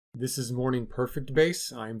This is Morning Perfect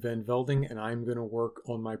Base. I'm Van Velding, and I'm going to work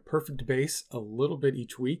on my perfect base a little bit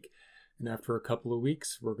each week. And after a couple of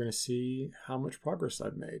weeks, we're going to see how much progress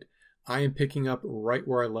I've made. I am picking up right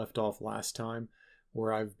where I left off last time,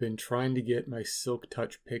 where I've been trying to get my Silk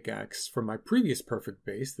Touch pickaxe from my previous perfect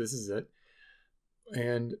base. This is it.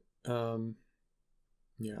 And,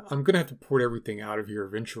 yeah, I'm going to have to port everything out of here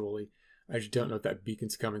eventually. I just don't know if that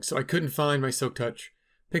beacon's coming. So I couldn't find my Silk Touch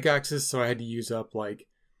pickaxes, so I had to use up like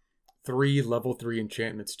 3 level 3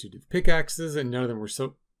 enchantments to do pickaxes, and none of them were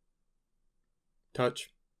Silk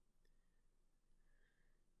Touch.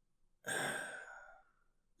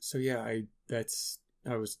 So yeah, I guess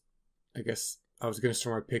I was going to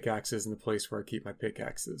store my pickaxes in the place where I keep my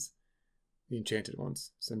pickaxes, the enchanted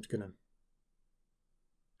ones. So I'm just gonna.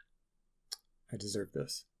 I deserve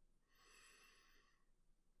this.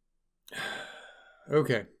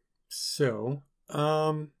 Okay, so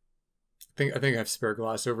I think I have spare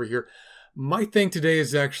glass over here. My thing today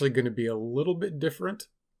is actually going to be a little bit different.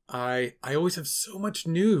 I always have so much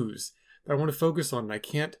news that I want to focus on, and I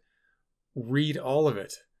can't read all of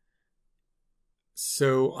it.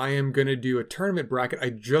 So I am going to do a tournament bracket. I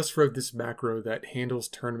just wrote this macro that handles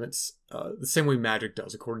tournaments the same way Magic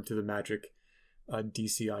does, according to the Magic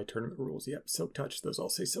DCI tournament rules. Yep, Silk Touch. Those all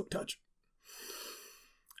say Silk Touch.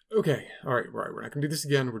 Okay, all right. We're not gonna do this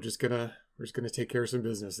again. We're just gonna take care of some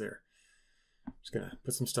business there. Just gonna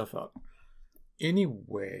put some stuff up.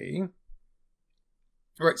 Anyway,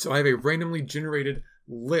 all right. So I have a randomly generated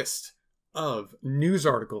list of news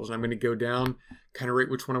articles, and I'm going to go down, kind of rate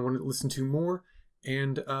which one I want to listen to more,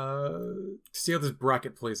 and see how this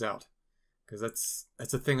bracket plays out, because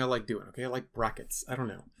that's a thing I like doing. Okay, I like brackets. I don't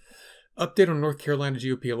know. Update on North Carolina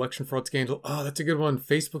GOP election fraud scandal. Oh, that's a good one.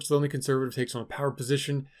 Facebook's the only conservative takes on a power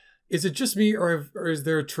position. Is it just me, or is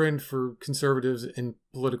there a trend for conservatives in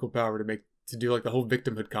political power to do like the whole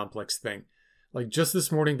victimhood complex thing? Like just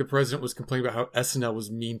this morning, the president was complaining about how SNL was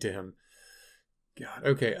mean to him. God.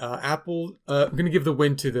 Okay. Apple. I'm going to give the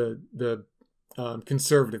win to the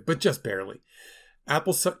conservative, but just barely.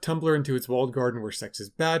 Apple sucked Tumblr into its walled garden where sex is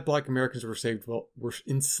bad. Black Americans were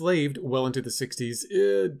enslaved well into the 60s.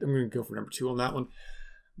 I'm going to go for number 2 on that one.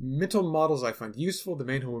 Mental models I find useful. The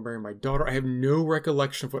man who will marry my daughter. I have no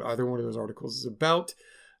recollection of what either one of those articles is about.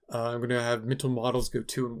 I'm going to have mental models go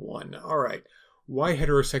 2 and 1. All right. Why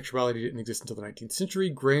heterosexuality didn't exist until the 19th century.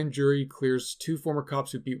 Grand jury clears 2 former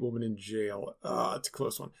cops who beat woman in jail. It's a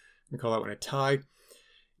close one. I'm going to call that one a tie.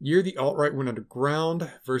 Year the alt-right went underground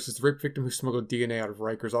versus the rape victim who smuggled DNA out of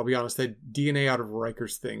Rikers. I'll be honest, that DNA out of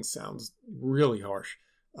Rikers thing sounds really harsh.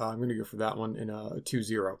 I'm going to go for that one in a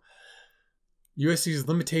 2-0. USC's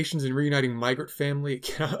limitations in reuniting migrant family. It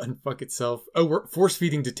cannot unfuck itself. Oh, we're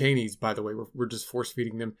force-feeding detainees, by the way. We're just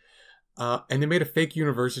force-feeding them. And they made a fake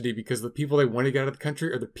university because the people they want to get out of the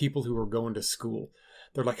country are the people who are going to school.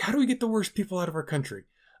 They're like, how do we get the worst people out of our country?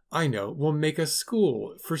 I know. We'll make a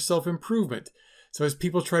school for self-improvement. So as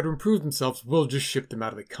people try to improve themselves, we'll just ship them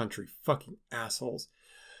out of the country. Fucking assholes.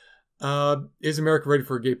 Is America ready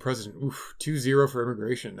for a gay president? Oof, 2-0 for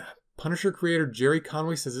immigration. Punisher creator Jerry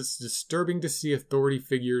Conway says it's disturbing to see authority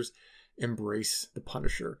figures embrace the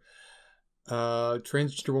Punisher.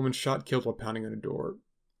 Transgender woman shot, killed while pounding on a door.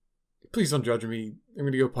 Please don't judge me. I'm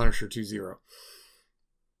going to go Punisher 2-0.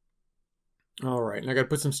 All right, and I got to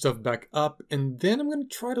put some stuff back up, and then I'm going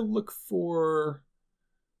to try to look for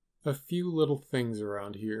a few little things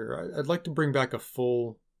around here. I'd like to bring back a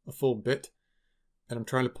full bit, and I'm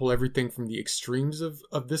trying to pull everything from the extremes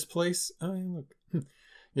of this place. Oh, yeah, look.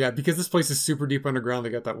 Yeah, because this place is super deep underground, they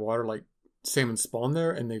got that water, like salmon spawn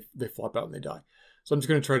there, and they flop out and they die. So I'm just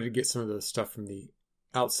going to try to get some of the stuff from the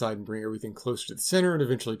outside and bring everything closer to the center and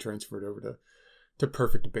eventually transfer it over to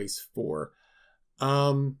Perfect Base 4.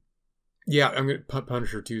 Yeah, I'm going to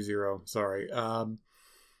Punisher 2-0. Sorry.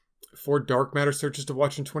 4 dark matter searches to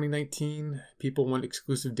watch in 2019. People want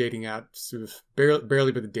exclusive dating apps.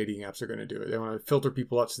 Barely, but the dating apps are going to do it. They want to filter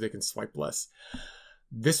people out so they can swipe less.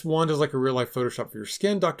 This wand is like a real-life Photoshop for your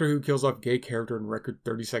skin. Doctor Who kills off gay character in record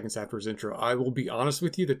 30 seconds after his intro. I will be honest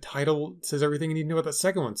with you, the title says everything you need to know about that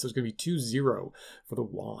second one, so it's going to be 2-0 for the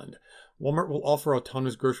wand. Walmart will offer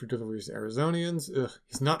autonomous grocery deliveries to Arizonians. Ugh,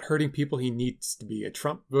 he's not hurting people he needs to be. A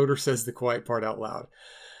Trump voter says the quiet part out loud.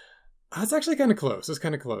 That's actually kind of close. It's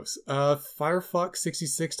kind of close. Firefox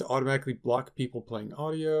 66 to automatically block people playing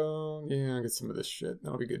audio. Yeah, I'll get some of this shit.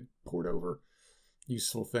 That'll be good. Poured over.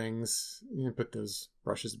 Useful things. Put those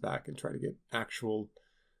brushes back and try to get actual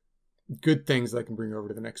good things that I can bring over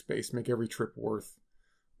to the next base. Make every trip worth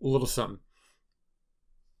a little something.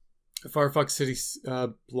 Firefox City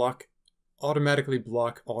automatically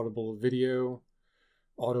block audible video.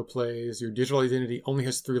 autoplays. Your digital identity only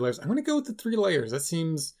has 3 layers. I'm going to go with the 3 layers. That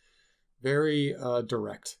seems very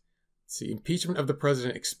direct. Let's see. Impeachment of the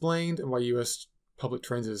president explained and why U.S. public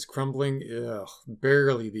transit is crumbling. Ugh,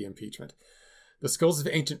 barely the impeachment. The skulls of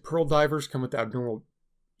ancient pearl divers come with abnormal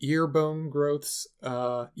ear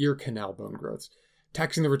canal bone growths.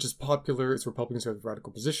 Taxing the rich is popular. It's Republicans who have the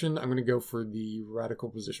radical position. I'm going to go for the radical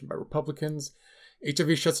position by Republicans.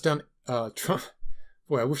 HIV shuts down Trump.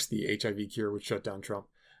 Boy, I wish the HIV cure would shut down Trump.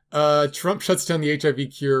 Trump shuts down the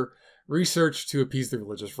HIV cure research to appease the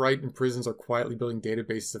religious right, and prisons are quietly building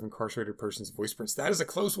databases of incarcerated persons' voice prints. That is a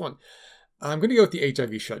close one. I'm going to go with the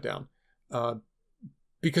HIV shutdown.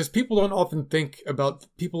 Because people don't often think about,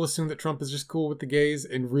 people assume that Trump is just cool with the gays,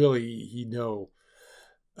 and really,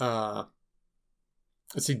 let's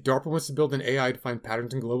see, DARPA wants to build an AI to find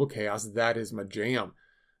patterns in global chaos. That is my jam.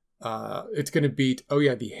 It's going to beat,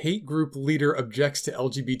 the hate group leader objects to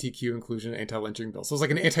LGBTQ inclusion anti-lynching bill. So it's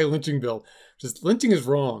like an anti-lynching bill. Just lynching is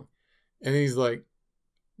wrong. And he's like,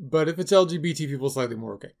 but if it's LGBT people, it's slightly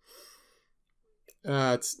more okay.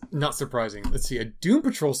 It's not surprising. Let's see, a Doom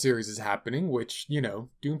Patrol series is happening, which,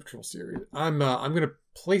 Doom Patrol series. I'm going to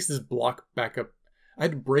place this block back up. I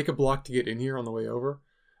had to break a block to get in here on the way over.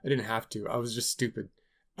 I didn't have to. I was just stupid.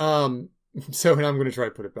 So now I'm going to try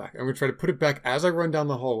to put it back. I'm going to try to put it back as I run down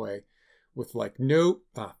the hallway with fuck.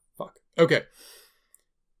 Okay.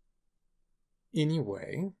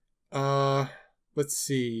 Anyway, let's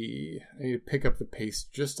see. I need to pick up the pace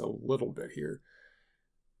just a little bit here.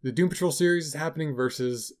 The Doom Patrol series is happening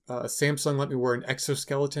versus Samsung let me wear an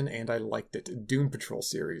exoskeleton and I liked it. Doom Patrol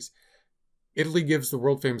series. Italy gives the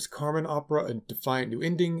world famous Carmen opera a defiant new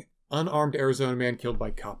ending. Unarmed Arizona man killed by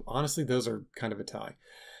cop. Honestly, those are kind of a tie.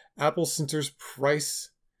 Apple censors price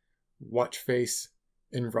watch face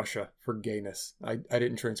in Russia for gayness. I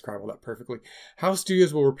didn't transcribe all that perfectly. How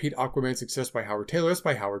Studios will repeat Aquaman's success by Howard Taylor. That's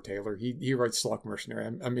by Howard Taylor. He writes Slock Mercenary.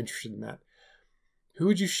 I'm interested in that. Who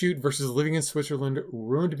would you shoot versus living in Switzerland?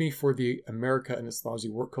 Ruined me for the America and its lousy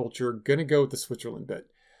work culture. Gonna go with the Switzerland bit.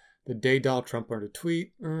 The day Donald Trump learned to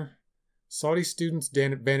tweet. Saudi students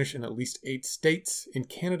vanish in at least 8 states. In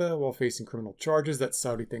Canada while facing criminal charges. That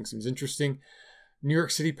Saudi thing seems interesting. New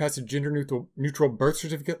York City passed a gender-neutral birth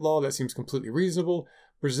certificate law. That seems completely reasonable.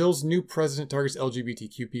 Brazil's new president targets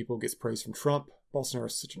LGBTQ people. Gets praise from Trump. Bolsonaro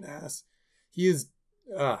is such an ass. He is...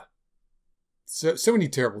 So many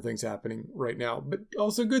terrible things happening right now, but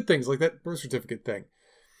also good things like that birth certificate thing,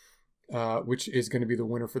 which is going to be the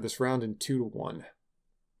winner for this round in 2-1.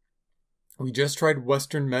 We just tried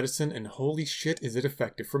Western medicine and holy shit is it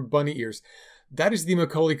effective from bunny ears. That is the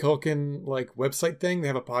Macaulay Culkin website thing. They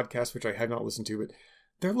have a podcast, which I have not listened to, but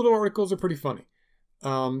their little articles are pretty funny.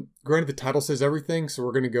 Granted, the title says everything, so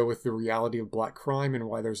we're going to go with the reality of black crime and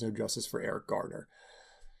why there's no justice for Eric Garner.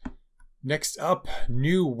 Next up,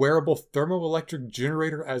 new wearable thermoelectric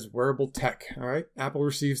generator as wearable tech. All right. Apple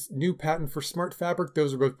receives new patent for smart fabric.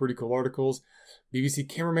 Those are both pretty cool articles. BBC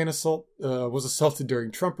cameraman was assaulted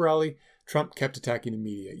during Trump rally. Trump kept attacking the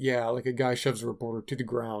media. Yeah, like a guy shoves a reporter to the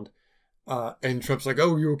ground. And Trump's like,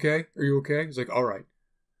 oh, are you okay? Are you okay? He's like, all right.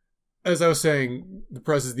 As I was saying, the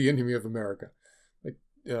press is the enemy of America.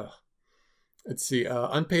 Let's see.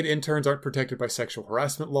 Unpaid interns aren't protected by sexual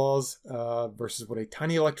harassment laws versus what a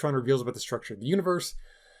tiny electron reveals about the structure of the universe.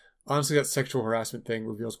 Honestly, that sexual harassment thing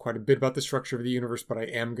reveals quite a bit about the structure of the universe, but I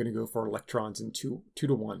am going to go for electrons in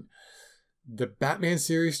 2-1. The Batman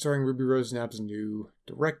series starring Ruby Rose Knapp's new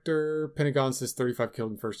director. Pentagon says 35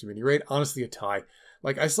 killed in first humanity raid. Honestly, a tie.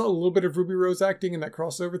 I saw a little bit of Ruby Rose acting in that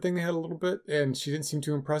crossover thing they had a little bit, and she didn't seem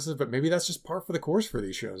too impressive, but maybe that's just par for the course for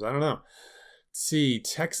these shows. I don't know. See,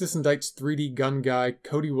 Texas indicts 3D gun guy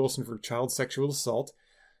Cody Wilson for child sexual assault.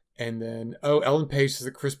 And then, Ellen Page says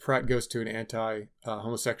that Chris Pratt goes to an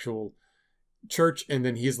anti-homosexual church. And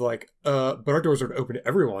then he's like, but our doors are open to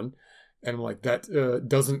everyone. And I'm like, that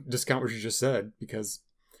doesn't discount what you just said. Because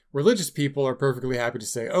religious people are perfectly happy to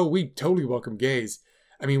say, oh, we totally welcome gays.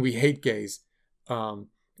 I mean, we hate gays.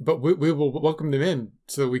 But we will welcome them in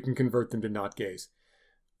so we can convert them to not gays.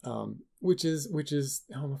 Which is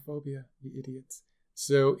homophobia, you idiots.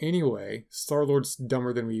 So anyway, Star-Lord's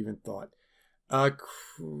dumber than we even thought.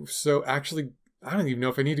 So actually, I don't even know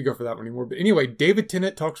if I need to go for that one anymore. But anyway, David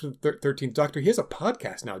Tennant talks with the 13th Doctor. He has a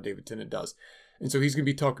podcast now, David Tennant does. And so he's going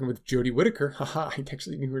to be talking with Jodie Whittaker. Haha, I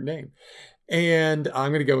actually knew her name. And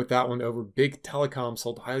I'm going to go with that one over Big Telecom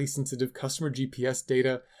sold highly sensitive customer GPS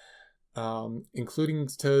data, including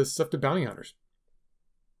stuff to bounty hunters.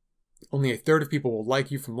 Only a third of people will like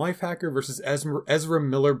you from Lifehacker versus Ezra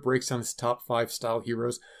Miller breaks down his top 5 style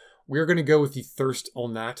heroes. We're going to go with the thirst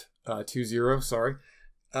on that. 2-0, sorry.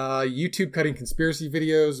 YouTube cutting conspiracy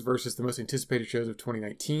videos versus the most anticipated shows of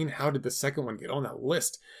 2019. How did the second one get on that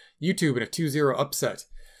list? YouTube in a 2-0 upset.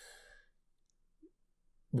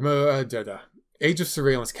 Age of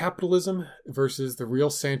Surveillance Capitalism versus The Real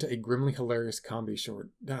Santa, a grimly hilarious comedy short.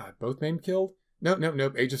 Both men killed?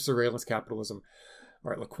 Nope. Age of Surveillance Capitalism. All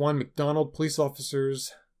right, Laquan McDonald, police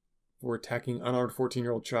officers were attacking unarmed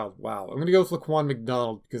 14-year-old child. Wow. I'm going to go with Laquan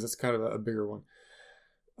McDonald because it's kind of a bigger one.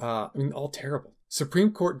 All terrible.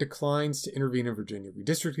 Supreme Court declines to intervene in Virginia.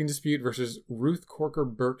 Redistricting dispute versus Ruth Coker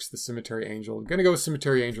Burks, the Cemetery Angel. I'm going to go with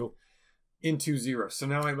Cemetery Angel in 2-0. So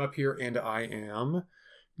now I'm up here and I am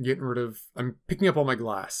I'm picking up all my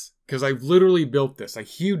glass because I literally built this. I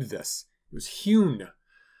hewed this. It was hewn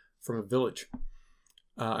from a village.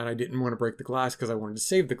 And I didn't want to break the glass because I wanted to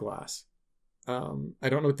save the glass. I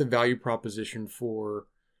don't know what the value proposition for,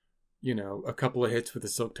 a couple of hits with a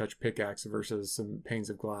silk touch pickaxe versus some panes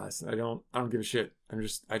of glass. I don't give a shit.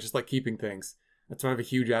 I just like keeping things. That's why I have a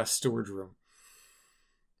huge ass storage room.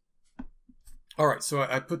 All right, so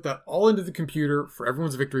I put that all into the computer for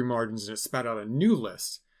everyone's victory margins, and it spat out a new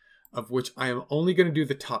list, of which I am only going to do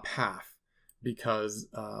the top half because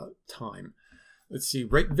time. Let's see.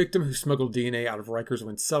 Rape victim who smuggled DNA out of Rikers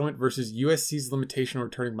wins settlement versus USC's limitation on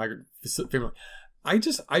returning migrant family. I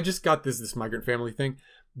just got this migrant family thing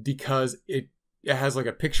because it has like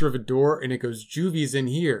a picture of a door and it goes Juvies in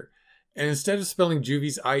here. And instead of spelling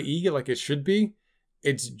Juvies IE like it should be,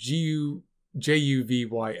 it's JUVYS,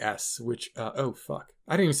 which, oh fuck.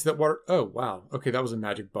 I didn't even see that water. Oh, wow. Okay, that was a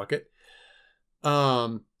magic bucket.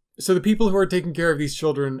 So the people who are taking care of these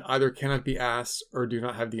children either cannot be asked or do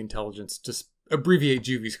not have the intelligence to abbreviate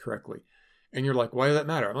Juvies correctly. And you're like, why does that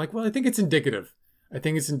matter? I'm like, well, I think it's indicative. I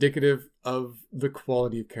think it's indicative of the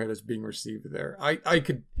quality of care that's being received there. I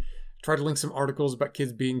could try to link some articles about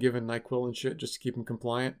kids being given NyQuil and shit just to keep them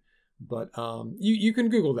compliant. But you can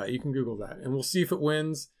Google that. You can Google that. And we'll see if it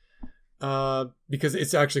wins. Because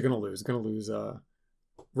it's actually going to lose. It's going to lose.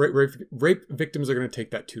 Rape victims are going to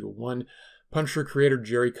take that 2-1. Punisher creator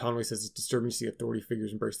Jerry Conway says it's disturbing to see authority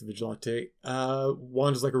figures embrace the vigilante.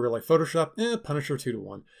 One is like a real life Photoshop. Punisher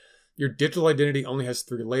 2-1. Your digital identity only has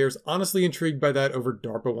 3 layers. Honestly intrigued by that over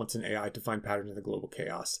DARPA wants an AI to find patterns in the global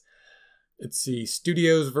chaos. Let's see.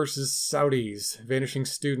 Studios versus Saudis. Vanishing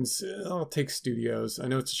students. I'll take studios. I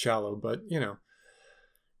know it's shallow, but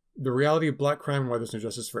The reality of black crime and why there's no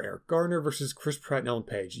justice for Eric Garner versus Chris Pratt and Ellen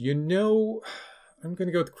Page. I'm going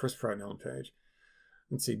to go with Chris Pratt and Ellen Page.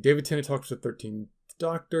 Let's see. David Tennant talks to 13th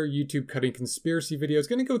Doctor. YouTube cutting conspiracy videos.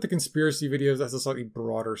 Going to go with the conspiracy videos. That's a slightly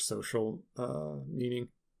broader social meaning,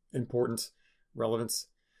 importance, relevance.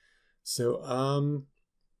 So,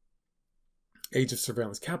 Age of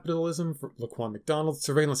Surveillance Capitalism for Laquan McDonald.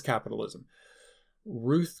 Surveillance Capitalism.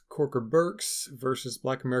 Ruth Coker Burks versus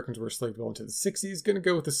Black Americans were enslaved well into the 60s. Going to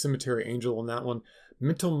go with the Cemetery Angel on that one.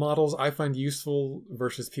 Mental models I find useful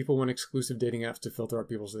versus people want exclusive dating apps to filter out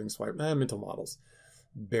people's things. Swipe. Mental models.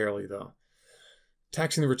 Barely, though.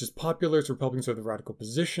 Taxing the rich is popular. It's Republicans are the radical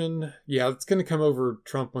position. Yeah, it's going to come over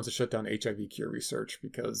Trump wants to shut down HIV cure research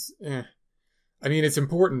because, it's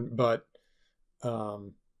important, but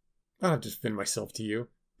I'll have to defend myself to you.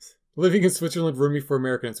 Living in Switzerland, roomy for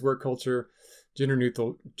American. It's work culture. Gender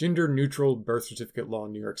neutral birth certificate law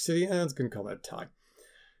in New York City. It's going to call that a tie.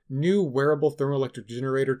 New wearable thermoelectric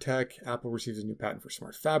generator tech. Apple receives a new patent for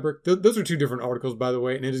smart fabric. Those are 2 different articles, by the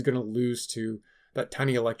way, and it is going to lose to that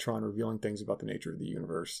tiny electron revealing things about the nature of the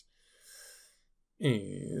universe.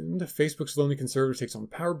 And Facebook's lonely conservative takes on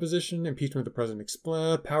power position. Impeachment of the president.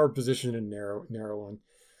 Power position and narrow one.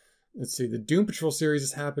 Let's see. The Doom Patrol series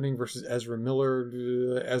is happening versus Ezra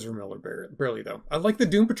Miller. Ezra Miller, barely though. I like the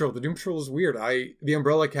Doom Patrol. The Doom Patrol is weird. The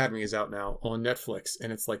Umbrella Academy is out now on Netflix,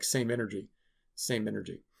 and it's like same energy.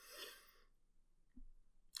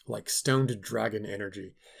 Like stoned dragon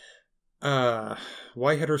energy. Why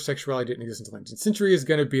heterosexuality didn't exist until the 19th century is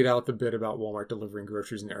going to beat out the bit about Walmart delivering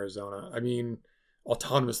groceries in Arizona.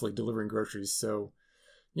 Autonomously delivering groceries. So,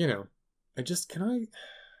 can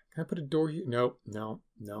I put a door here? No.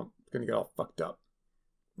 Gonna get all fucked up.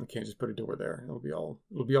 I can't just put a door there. It'll be all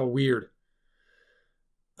weird.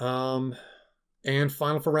 And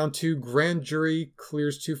final for round 2, grand jury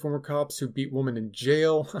clears 2 former cops who beat woman in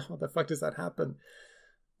jail. How the fuck does that happen?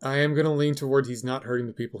 I am going to lean towards he's not hurting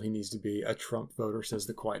the people he needs to be. A Trump voter says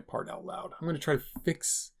the quiet part out loud. I'm going to try to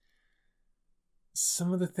fix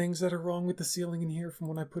some of the things that are wrong with the ceiling in here from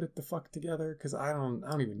when I put it the fuck together. Because I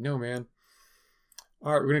don't even know, man.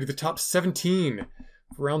 All right, we're going to do the top 17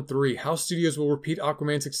 for round 3. House Studios will repeat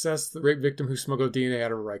Aquaman's success. The rape victim who smuggled DNA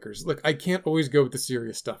out of Rikers. Look, I can't always go with the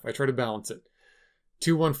serious stuff. I try to balance it.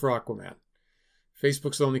 2-1 for Aquaman.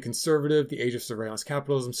 Facebook's the only conservative, the age of surveillance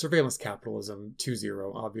capitalism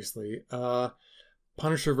 2.0, obviously.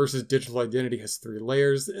 Punisher versus digital identity has 3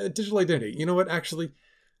 layers. Digital identity, you know what, actually,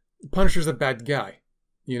 Punisher's a bad guy.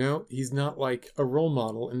 You know, he's not like a role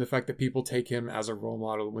model, and the fact that people take him as a role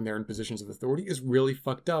model when they're in positions of authority is really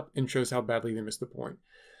fucked up and shows how badly they missed the point.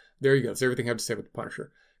 There you go. That's everything I have to say about the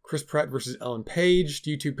Punisher. Chris Pratt versus Ellen Page,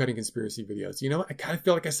 YouTube cutting conspiracy videos. You know, I kind of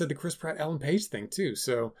feel like I said the Chris Pratt Ellen Page thing too.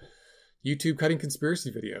 So, YouTube cutting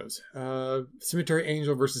conspiracy videos. Cemetery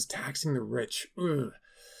Angel versus taxing the rich. Ugh.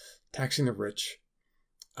 Taxing the rich.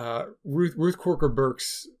 Ruth Coker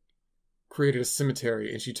Burks created a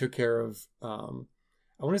cemetery, and she took care of,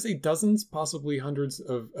 I want to say dozens, possibly hundreds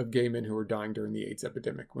of gay men who were dying during the AIDS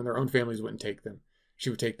epidemic. When their own families wouldn't take them, she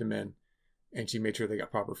would take them in, and she made sure they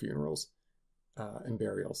got proper funerals and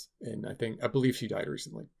burials. And I believe she died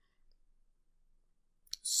recently.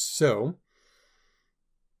 So,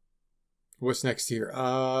 what's next here?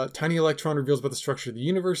 Tiny Electron reveals about the structure of the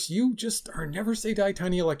universe. You just are never say die,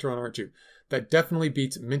 Tiny Electron, aren't you? That definitely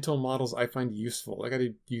beats mental models I find useful. I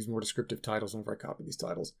gotta use more descriptive titles whenever I copy these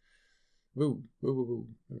titles. Woo, woo, woo, woo.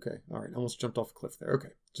 Okay, all right. Almost jumped off a cliff there. Okay,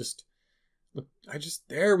 look.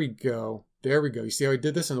 There we go. There we go. You see how I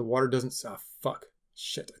did this, and the water doesn't. Fuck.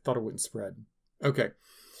 Shit. I thought it wouldn't spread. Okay.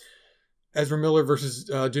 Ezra Miller versus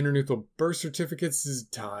gender neutral birth certificates is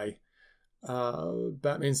tie.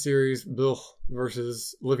 Batman series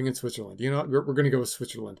versus living in Switzerland. You know what? We're going to go with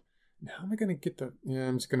Switzerland. How am I going to get the... Yeah,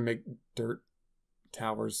 I'm just going to make dirt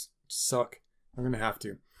towers suck. I'm going to have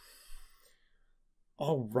to.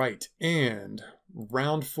 All right. And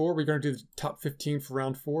round 4, we're going to do the top 15 for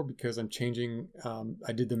round 4 because I'm changing...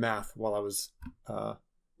 I did the math while I was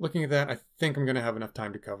looking at that. I think I'm going to have enough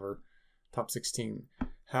time to cover top 16.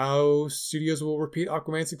 How studios will repeat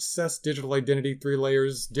Aquaman's success. Digital identity, 3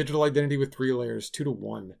 layers. Digital identity with 3 layers,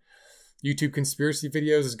 2-1. YouTube conspiracy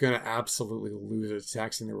videos is going to absolutely lose at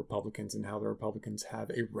taxing the Republicans and how the Republicans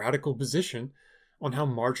have a radical position on how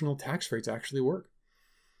marginal tax rates actually work.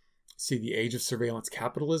 See the age of surveillance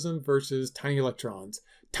capitalism versus tiny electrons.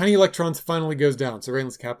 Tiny electrons finally goes down.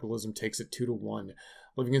 Surveillance capitalism takes it 2-1.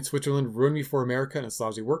 Living in Switzerland, Ruin Me for America, and its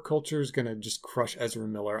lousy work culture is going to just crush Ezra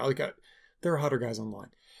Miller. There are hotter guys online.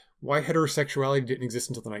 Why heterosexuality didn't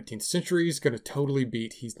exist until the 19th century is going to totally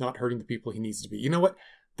beat He's Not Hurting the People He Needs to Be. You know what?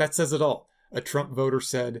 That says it all. A Trump voter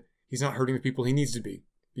said he's not hurting the people he needs to be.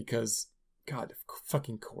 Because, God,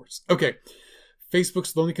 fucking course. Okay.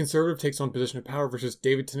 Facebook's lonely conservative takes on position of power versus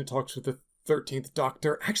David Tennant talks with the 13th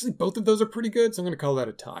Doctor. Actually, both of those are pretty good, so I'm going to call that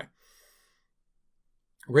a tie.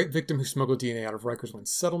 Rape victim who smuggled DNA out of Rikers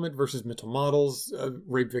wins settlement versus mental models.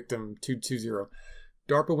 Rape victim 2-0.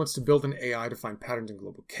 DARPA wants to build an AI to find patterns in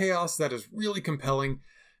global chaos. That is really compelling.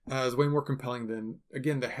 It's way more compelling than,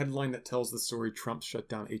 again, the headline that tells the story Trump shut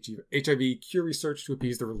down HIV cure research to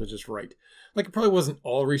appease the religious right. Like, it probably wasn't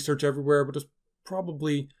all research everywhere, but it's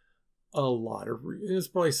probably a lot. It's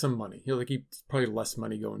probably some money. He's probably less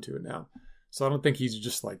money going to it now. So I don't think he's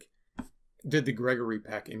just like, did the Gregory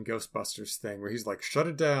Peck in Ghostbusters thing where he's like, shut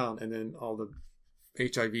it down, and then all the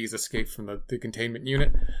HIVs escape from the containment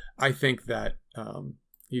unit. I think that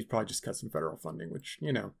he's probably just cut some federal funding, which,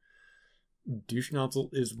 you know, douche nozzle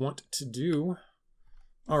is wont to do.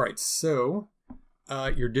 All right, so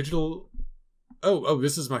your digital.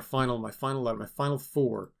 This is my final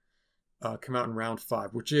 4 come out in round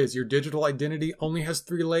 5, which is your digital identity only has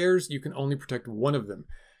 3 layers. You can only protect one of them.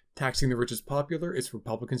 Taxing the rich is popular. It's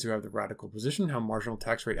Republicans who have the radical position. How marginal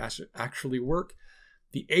tax rate actually work.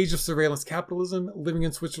 The age of surveillance capitalism. Living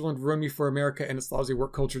in Switzerland. Ruin Me for America and its lousy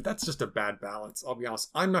work culture. That's just a bad balance. I'll be honest.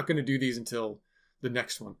 I'm not going to do these until the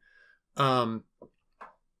next one. I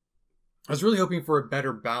was really hoping for a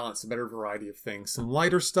better balance, a better variety of things. Some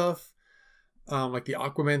lighter stuff, like the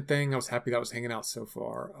Aquaman thing. I was happy that was hanging out so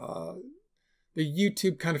far. The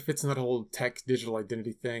YouTube kind of fits in that whole tech digital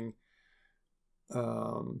identity thing.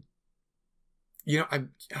 You know,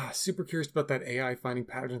 I'm super curious about that AI finding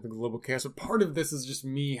patterns in the global chaos. But part of this is just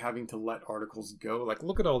me having to let articles go. Like,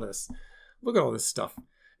 look at all this. Look at all this stuff.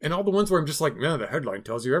 And all the ones where I'm just like, man, the headline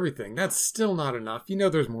tells you everything. That's still not enough. You know,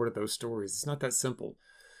 there's more to those stories. It's not that simple.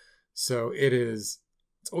 So it's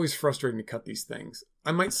always frustrating to cut these things.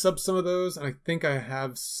 I might sub some of those, and I think I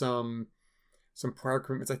have some prior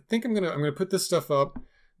commitments. I think I'm gonna put this stuff up.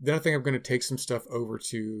 Then I think I'm gonna take some stuff over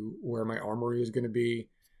to where my armory is gonna be,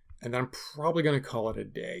 and then I'm probably gonna call it a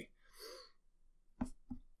day.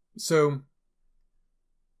 So,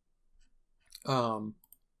 all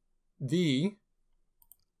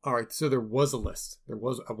right, so there was a list. There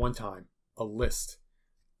was at one time a list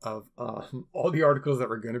of all the articles that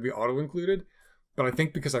were going to be auto-included. But I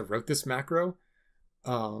think because I wrote this macro,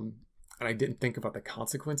 I and I didn't think about the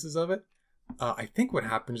consequences of it, I think what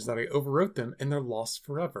happened is that I overwrote them and they're lost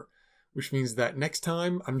forever, which means that next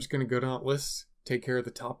time I'm just going to go down that list, take care of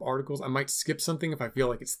the top articles. I might skip something if I feel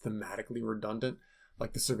like it's thematically redundant,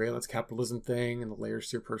 like the surveillance capitalism thing and the layers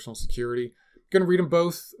to your personal security. I'm going to read them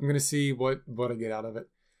both. I'm going to see what I get out of it.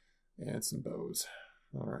 And some bows.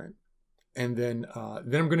 All right. And then I'm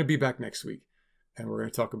going to be back next week. And we're going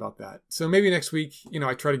to talk about that. So maybe next week,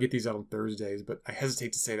 I try to get these out on Thursdays, but I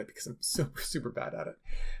hesitate to say that because I'm so super bad at it.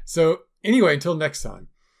 So anyway, until next time,